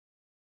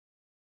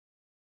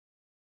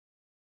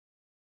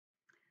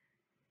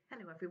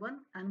Hello everyone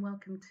and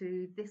welcome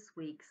to this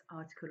week's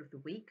Article of the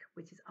Week,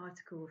 which is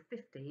Article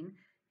 15,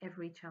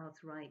 Every Child's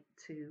Right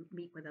to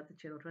Meet with Other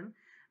Children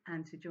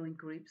and to join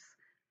groups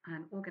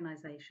and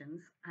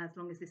organisations as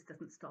long as this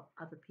doesn't stop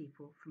other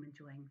people from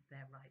enjoying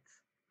their rights.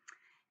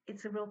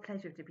 It's a real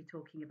pleasure to be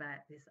talking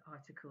about this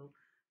article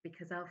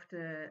because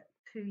after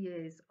 2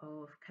 years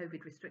of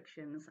COVID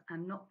restrictions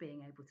and not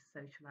being able to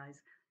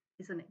socialise,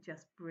 isn't it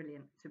just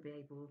brilliant to be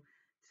able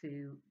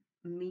to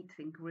meet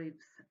in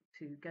groups,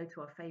 to go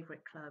to our favourite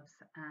clubs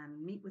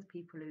and meet with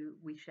people who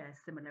we share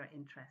similar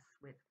interests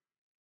with.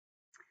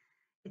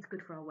 It's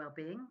good for our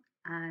well-being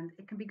and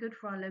it can be good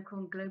for our local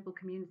and global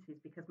communities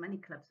because many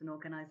clubs and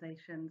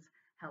organisations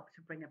help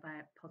to bring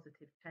about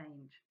positive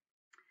change.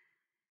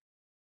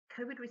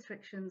 COVID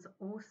restrictions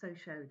also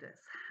showed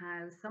us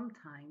how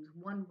sometimes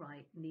one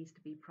right needs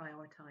to be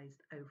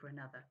prioritised over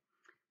another.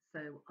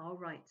 So our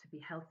right to be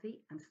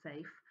healthy and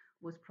safe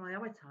was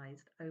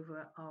prioritised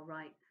over our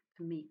right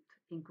to meet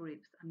in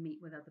groups and meet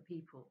with other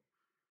people.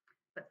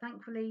 But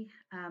thankfully,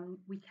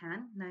 we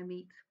can now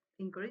meet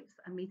in groups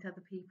and meet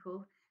other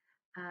people.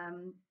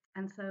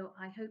 And so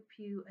I hope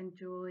you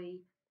enjoy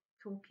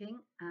talking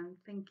and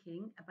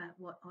thinking about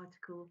what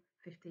Article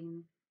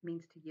 15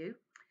 means to you.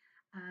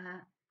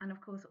 And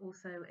of course,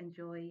 also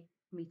enjoy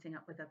meeting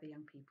up with other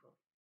young people.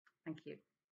 Thank you.